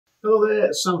Hello there,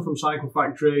 it's Sam from Cycle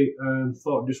Factory.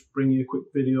 Thought I'd just bring you a quick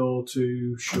video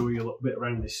to show you a little bit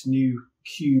around this new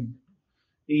Cube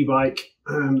e-bike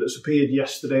that's appeared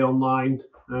yesterday online.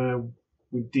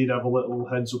 We did have a little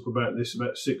heads up about this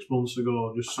about 6 months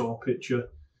ago. I just saw a picture.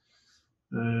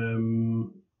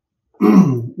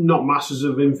 Not masses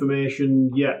of information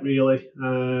yet really,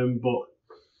 but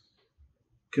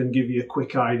can give you a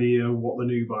quick idea of what the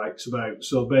new bike's about.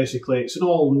 So basically it's an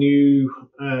all new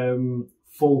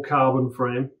full carbon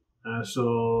frame,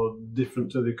 so different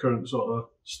to the current sort of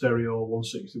stereo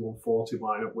 160, 140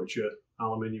 lineup, which are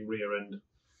aluminium rear end.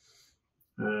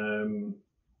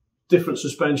 Different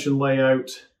suspension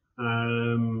layout,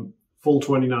 full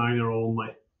 29er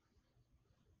only,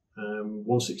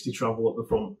 160 travel at the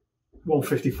front,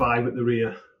 155 at the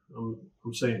rear.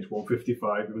 I'm saying it's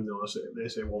 155 even though they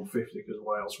say 150, because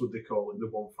why else would they call it the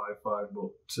 155,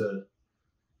 but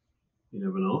you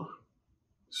never know.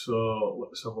 So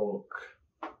let's have a look.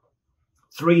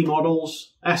 3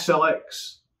 models: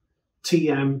 SLX,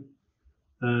 TM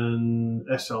and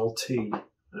SLT.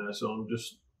 So I'm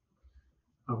just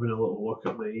having a little look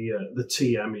at the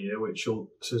TM here, which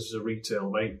says a retail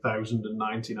of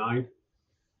 $8,099.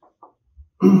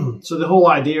 So the whole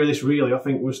idea of this really, I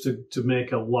think, was to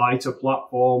make a lighter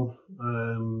platform.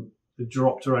 It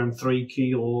dropped around 3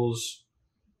 kilos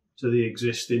to the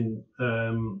existing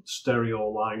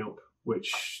stereo lineup,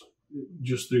 which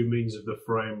just through means of the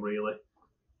frame really,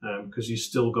 because you've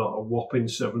still got a whopping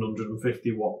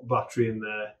 750 watt battery in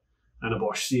there and a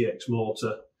Bosch CX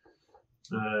motor.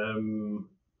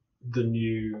 The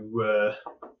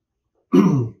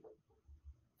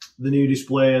new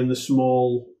display and the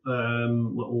small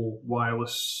little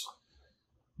wireless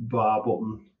bar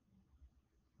button.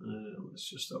 Let's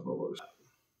just have a look.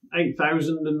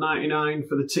 $8,099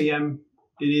 for the TM.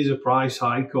 It is a price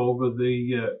hike over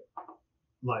the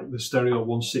like the stereo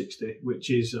 160,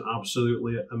 which is an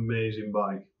absolutely amazing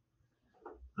bike.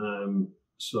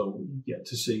 So you get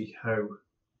to see how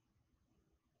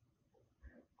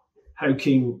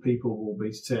keen people will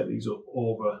be to take these up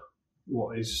over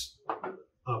what is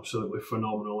absolutely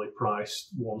phenomenally priced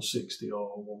 160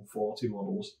 or 140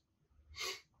 models.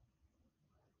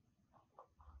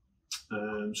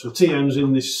 So TM's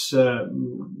in this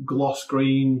gloss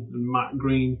green and matte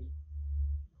green.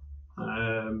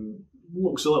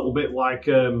 Looks a little bit like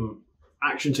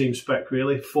Action Team spec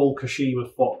really, full Kashima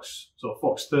Fox. So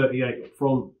Fox 38 up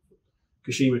front,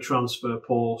 Kashima transfer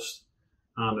post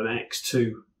and an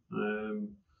X2,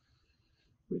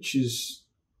 which is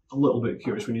a little bit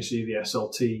curious when you see the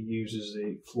SLT uses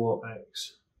the Float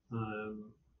X.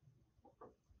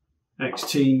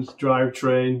 XT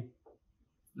drivetrain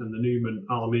and the Newman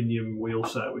aluminium wheel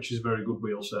set, which is a very good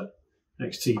wheel set.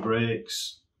 XT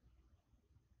brakes.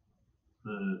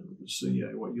 So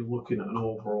yeah, what you're looking at, an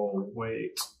overall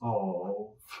weight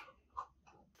of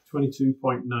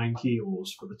 22.9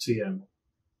 kilos for the TM.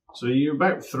 So you're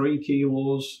about 3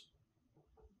 kilos,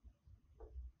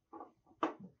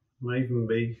 may even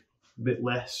be a bit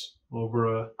less over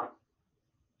a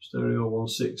stereo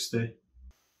 160.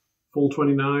 Full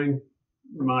 29,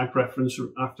 my preference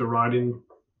after riding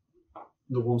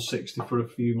the 160 for a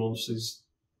few months is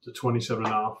the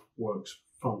 27.5. Works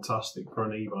fantastic for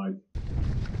an e-bike.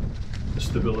 The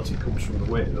stability comes from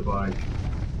the weight of the bike.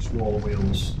 Smaller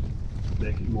wheels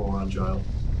make it more agile.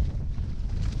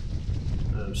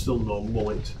 Still no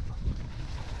mullet.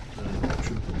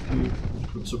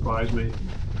 Wouldn't surprise me.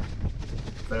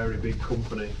 Very big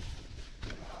company,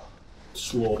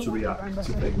 slow to react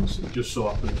to things. It just so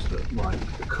happens that like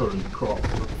the current crop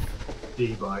of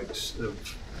e-bikes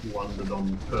have landed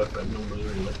on perfect numbers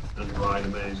really and ride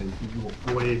amazing. You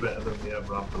look way better than they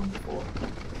ever have done before.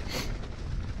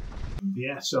 The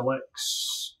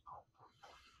SLX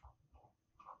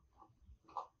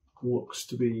looks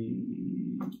to be,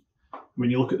 when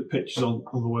you look at the pictures on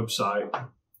the website,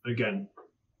 again,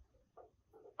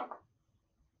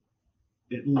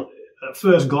 at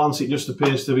first glance it just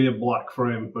appears to be a black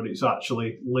frame, but it's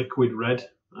actually liquid red,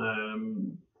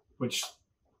 which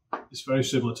is very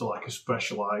similar to like a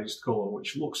specialised colour,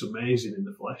 which looks amazing in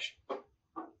the flesh.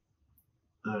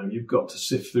 You've got to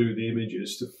sift through the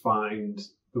images to find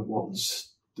the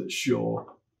ones that show.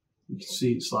 You can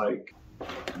see it's like.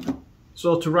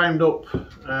 So to round up,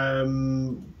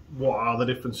 what are the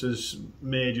differences,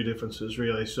 major differences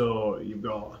really? So you've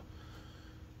got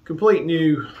complete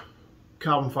new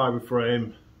carbon fibre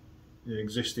frame. The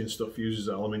existing stuff uses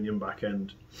aluminium back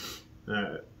end.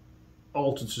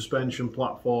 Altered suspension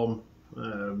platform,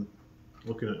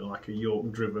 looking at like a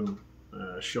yoke driven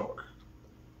shock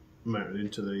mounted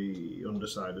into the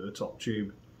underside of the top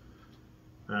tube.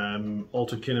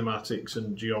 Altered kinematics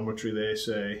and geometry, they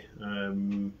say.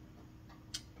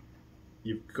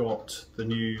 You've got the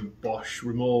new Bosch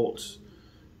remote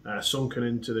sunken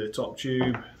into the top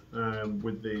tube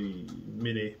with the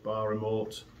mini bar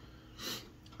remote.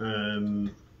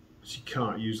 So you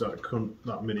can't use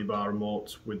that mini bar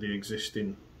remote with the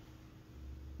existing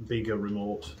bigger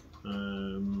remote.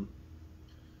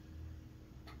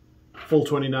 Full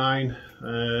 29,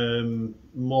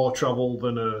 more travel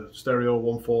than a stereo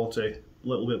 140, a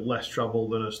little bit less travel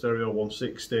than a stereo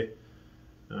 160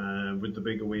 with the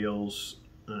bigger wheels.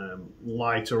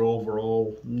 Lighter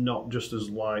overall, not just as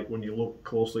light when you look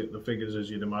closely at the figures as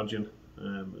you'd imagine,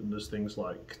 and there's things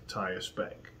like tyre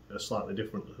spec are slightly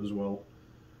different as well.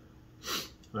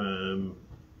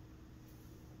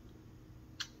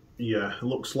 Yeah, it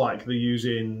looks like they're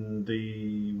using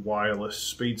the wireless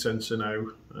speed sensor now,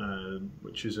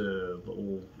 which is a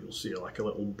little, you'll see like a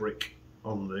little brick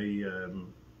on the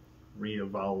rear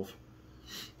valve,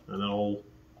 and all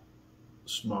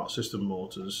smart system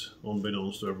motors,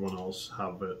 unbeknownst to everyone else,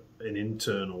 have an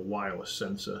internal wireless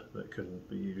sensor that can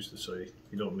be used, so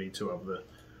you don't need to have the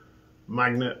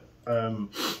magnet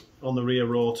on the rear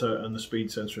rotor and the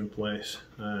speed sensor in place,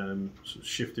 so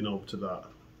shifting over to that.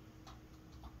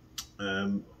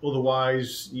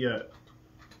 Otherwise, yeah,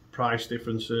 price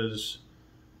differences,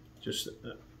 just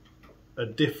a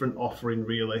different offering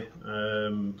really,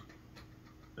 and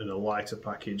a lighter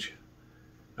package.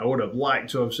 I would have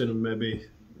liked to have seen them maybe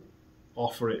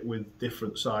offer it with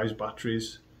different size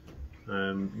batteries.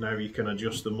 Now you can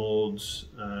adjust the modes.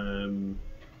 On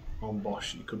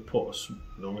Bosch you could put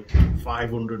a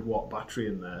 500 watt battery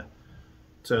in there,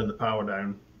 turn the power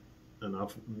down, and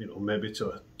have, you know, maybe to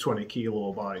a 20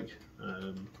 kilo bike.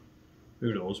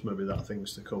 Who knows, maybe that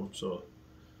thing's to come. So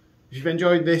if you've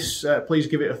enjoyed this, please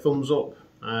give it a thumbs up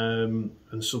and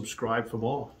subscribe for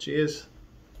more. Cheers.